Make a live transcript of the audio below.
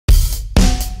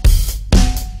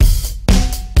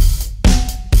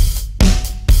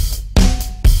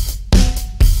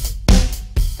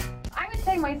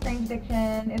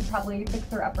addiction is probably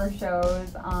Fixer Upper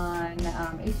shows on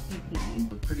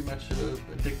HGTV. We're pretty much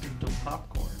addicted to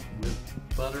popcorn with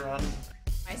butter on it.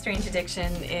 My strange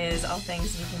addiction is all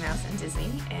things Mickey Mouse and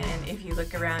Disney, and if you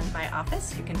look around my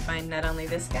office you can find not only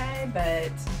this guy,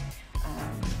 but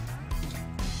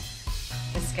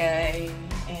this guy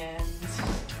and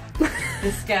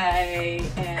this guy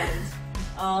and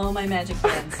all my magic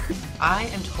friends. I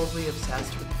am totally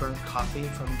obsessed with burnt coffee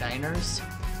from diners.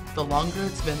 The longer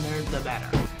it's been there, the better.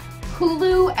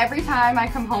 Hulu every time I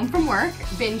come home from work,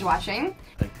 binge watching.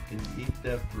 I can eat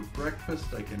that for breakfast,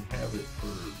 I can have it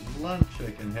for lunch,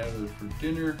 I can have it for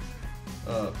dinner,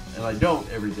 and I don't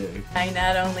every day. I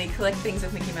not only collect things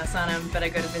with Mickey Mouse on them, but I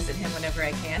go to visit him whenever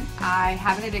I can. I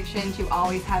have an addiction to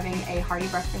always having a hearty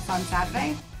breakfast on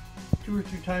Saturday. 2 or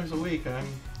 3 times a week I'm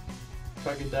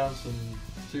chugging down some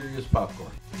serious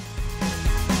popcorn.